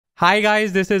Hi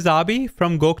guys, this is Abhi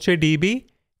from Gokcedb,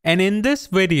 and in this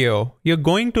video, you're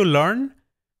going to learn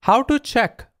how to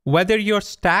check whether your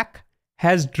stack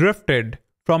has drifted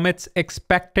from its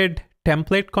expected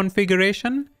template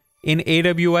configuration in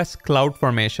AWS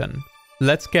CloudFormation.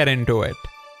 Let's get into it.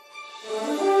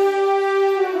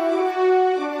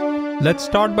 Let's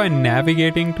start by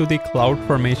navigating to the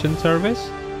CloudFormation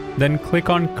service, then click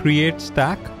on Create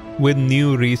Stack with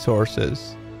New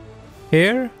Resources.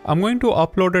 Here, I'm going to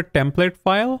upload a template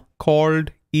file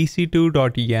called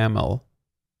ec2.yaml.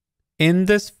 In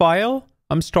this file,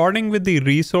 I'm starting with the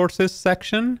resources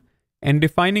section and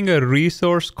defining a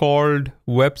resource called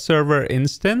web server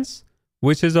instance,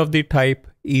 which is of the type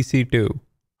ec2.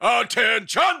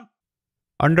 Attention!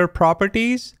 Under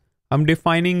properties, I'm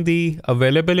defining the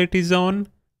availability zone,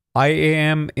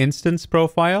 IAM instance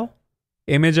profile,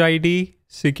 image ID,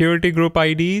 security group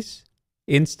IDs,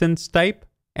 instance type,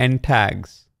 and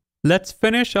tags. Let's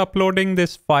finish uploading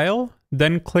this file,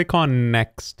 then click on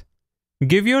Next.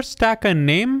 Give your stack a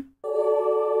name,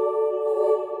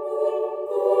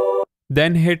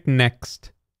 then hit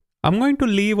Next. I'm going to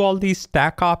leave all these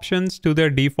stack options to their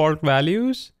default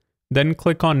values, then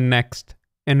click on Next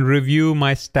and review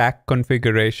my stack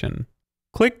configuration.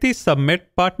 Click the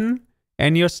Submit button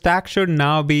and your stack should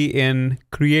now be in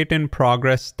Create in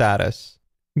Progress status.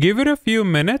 Give it a few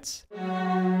minutes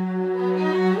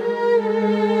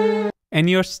and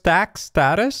your stack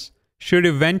status should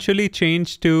eventually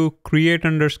change to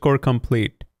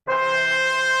create_complete.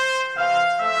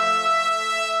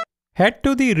 Head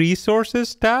to the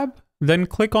Resources tab, then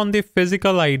click on the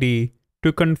physical ID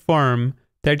to confirm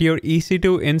that your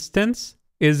EC2 instance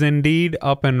is indeed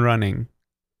up and running.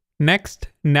 Next,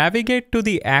 navigate to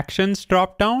the Actions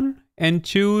dropdown and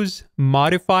choose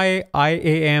Modify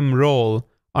IAM Role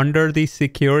under the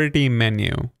Security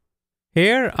menu.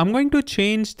 Here, I'm going to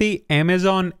change the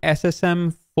Amazon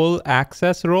SSM Full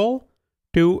Access role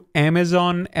to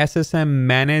Amazon SSM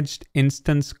Managed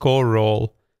Instance Core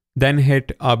role, then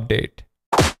hit Update.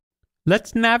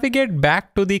 Let's navigate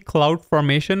back to the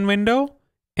CloudFormation window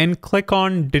and click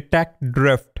on Detect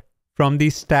Drift from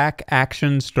the Stack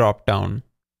Actions dropdown.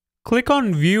 Click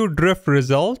on View Drift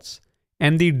Results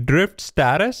and the drift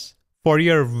status for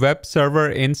your web server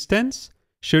instance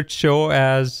should show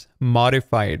as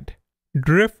Modified.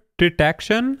 Drift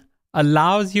detection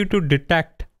allows you to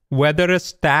detect whether a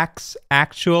stack's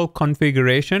actual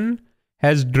configuration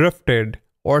has drifted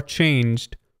or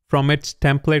changed from its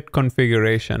template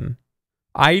configuration.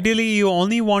 Ideally, you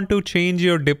only want to change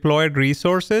your deployed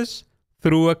resources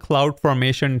through a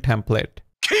CloudFormation template.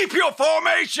 Keep your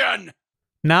formation!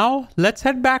 Now, let's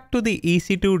head back to the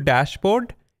EC2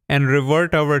 dashboard and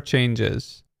revert our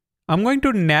changes. I'm going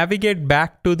to navigate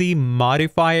back to the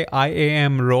Modify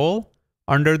IAM role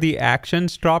under the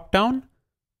Actions dropdown,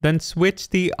 then switch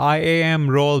the IAM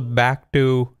role back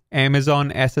to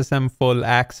Amazon SSM Full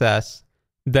Access,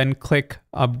 then click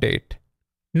Update.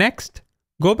 Next,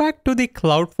 go back to the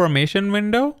CloudFormation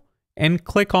window and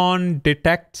click on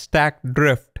Detect Stack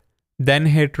Drift, then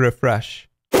hit Refresh.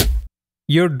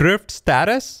 Your drift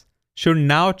status should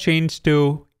now change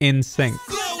to In Sync.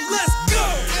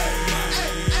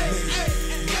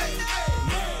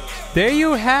 There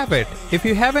you have it. If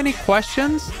you have any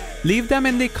questions, leave them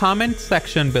in the comment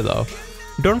section below.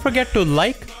 Don't forget to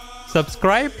like,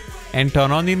 subscribe, and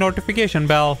turn on the notification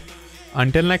bell.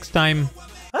 Until next time.